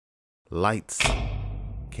Lights,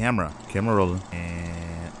 camera rolling,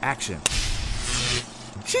 and action.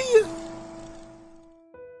 See ya.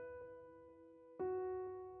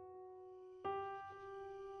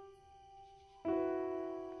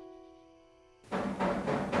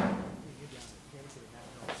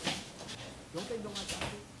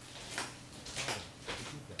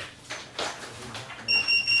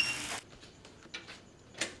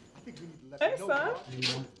 Hey, son.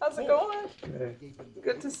 How's it going?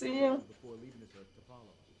 Good to see you.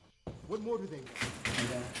 What more do they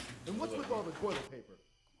want? And what's with all the toilet paper?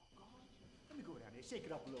 Let me go down there, shake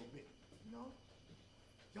it up a little bit. You know?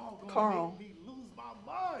 Y'all gonna Carl, make me lose my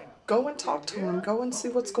mind. go and talk to him. Go and see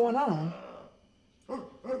what's going on.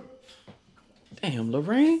 Damn,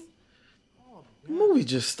 Lorraine. The movie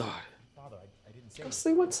just started. Father, I didn't say Go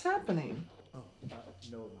see what's happening. no, my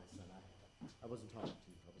son. I wasn't talking to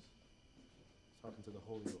you. I was talking to the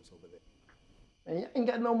Holy Ghost over there. Man, you ain't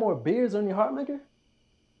got no more beers on your heart maker?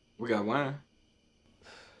 We got wine.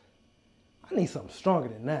 I need something stronger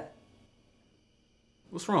than that.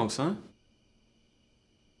 What's wrong, son?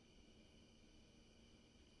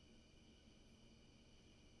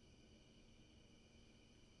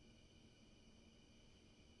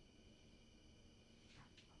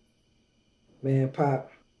 Man,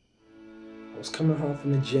 Pop, I was coming home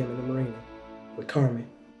from the gym in the marina with Carmen.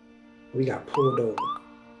 We got pulled over.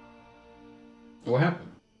 What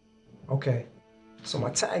happened? Okay, so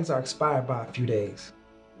my tags are expired by a few days,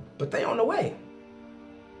 but they on the way.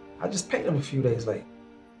 I just paid them a few days late.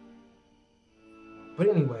 But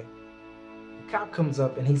anyway, the cop comes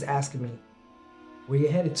up and he's asking me where you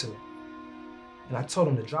headed to. And I told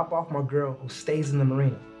him to drop off my girl who stays in the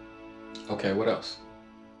marina. Okay, what else?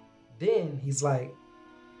 Then he's like,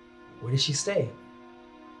 where did she stay?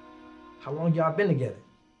 How long y'all been together?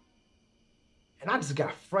 And I just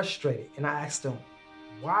got frustrated and I asked him,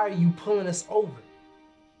 why are you pulling us over?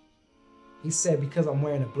 He said, because I'm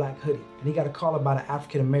wearing a black hoodie. And he got a call about an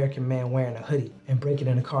African-American man wearing a hoodie and breaking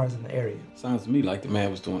into cars in the area. Sounds to me like the man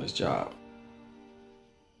was doing his job.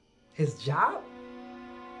 His job?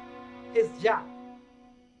 His job.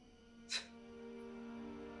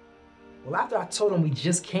 Well, after I told him we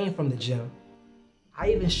just came from the gym,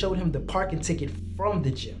 I even showed him the parking ticket from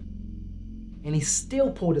the gym. And he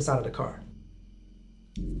still pulled us out of the car.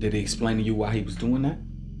 Did he explain to you why he was doing that?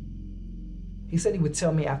 He said he would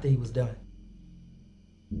tell me after he was done.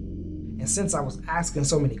 And since I was asking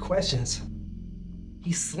so many questions,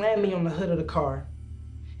 he slammed me on the hood of the car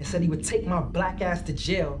and said he would take my black ass to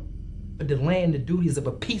jail for delaying the duties of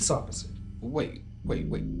a peace officer. Wait.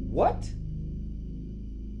 What?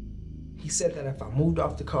 He said that if I moved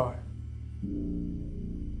off the car,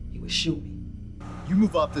 he would shoot me. You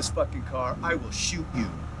move off this fucking car, I will shoot you.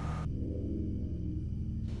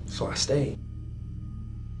 So I stayed.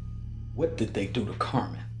 What did they do to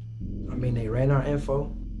Carmen? I mean, they ran our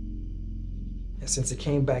info. And since it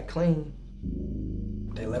came back clean,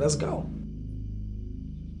 they let us go.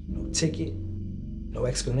 No ticket, no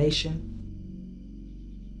explanation.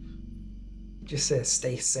 Just said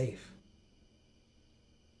stay safe.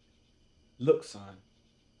 Look, son,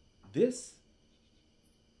 this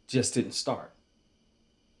just didn't start.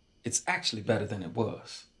 It's actually better than it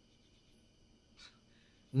was.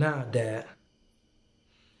 Nah, Dad.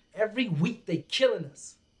 Every week they killing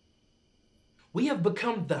us. We have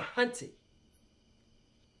become the hunted.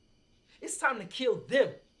 It's time to kill them.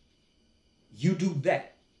 You do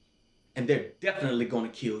that, and they're definitely gonna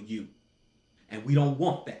kill you. And we don't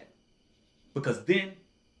want that, because then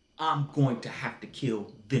I'm going to have to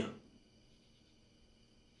kill them.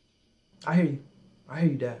 I hear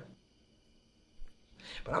you, Dad.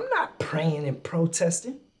 But I'm not praying and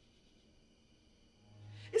protesting.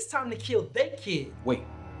 It's time to kill their kid. Wait,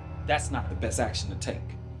 that's not the best action to take.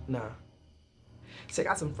 Nah. See, I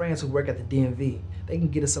got some friends who work at the DMV. They can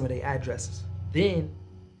get us some of their addresses. Then,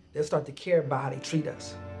 they'll start to care about how they treat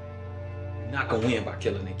us. You're not gonna win by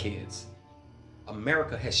killing their kids.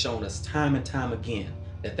 America has shown us time and time again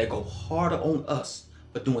that they go harder on us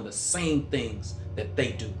for doing the same things that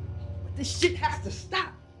they do. But this shit has to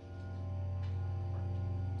stop.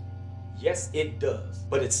 Yes, it does,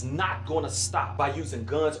 but it's not gonna stop by using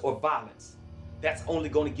guns or violence. That's only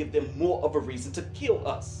gonna give them more of a reason to kill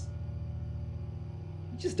us.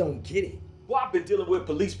 You just don't get it. Well, I've been dealing with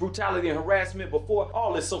police brutality and harassment before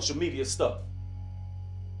all this social media stuff.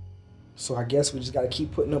 So I guess we just gotta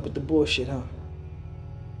keep putting up with the bullshit, huh?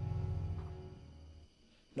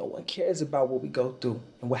 No one cares about what we go through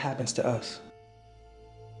and what happens to us.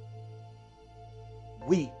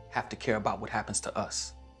 We have to care about what happens to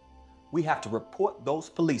us. We have to report those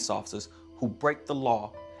police officers who break the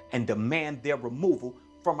law and demand their removal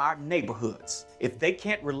from our neighborhoods, if they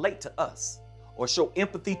can't relate to us or show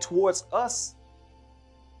empathy towards us,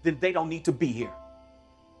 then they don't need to be here.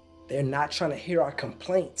 They're not trying to hear our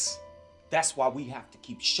complaints. That's why we have to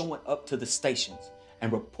keep showing up to the stations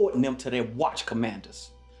and reporting them to their watch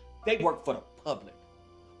commanders. They work for the public.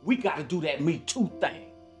 We got to do that Me Too thing,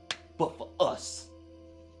 but for us.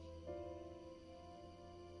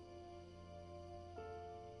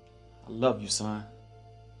 I love you, son.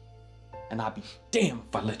 And I'll be damned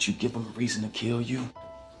if I let you give them a reason to kill you.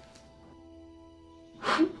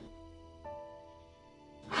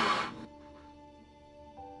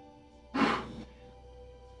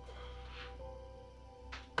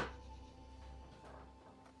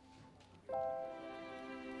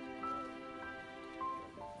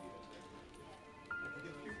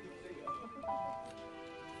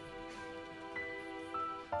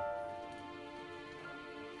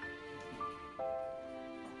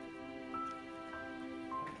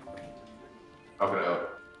 How can I help?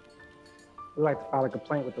 We'd like to file a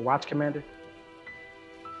complaint with the watch commander.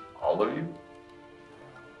 All of you?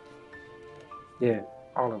 Yeah,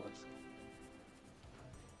 all of us.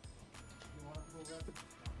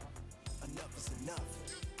 Enough is enough.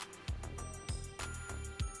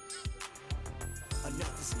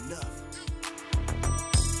 Enough is enough.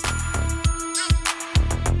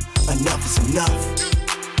 Enough is enough.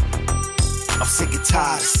 I'm sick and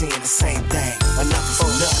tired of seeing the same thing. Enough is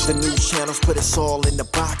enough. The news channels put us all in the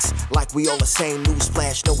box, like we all the same news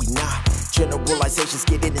flash. No, we not. Generalizations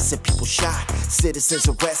get innocent people shot. Citizens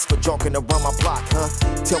arrest for jogging around my block, huh?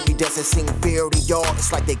 Tell me, does it seem fair to y'all?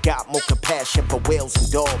 It's like they got more compassion for whales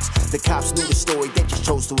and dogs. The cops knew the story, they just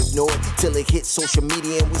chose to ignore it till it hit social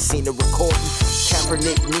media and we seen the recording.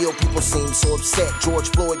 Kaepernick, Neal, people seem so upset. George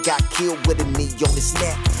Floyd got killed with a knee on his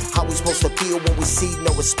neck. How we supposed to feel when we see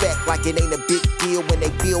no respect? Like it ain't a big deal when they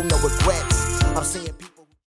feel no regrets. I'm seeing people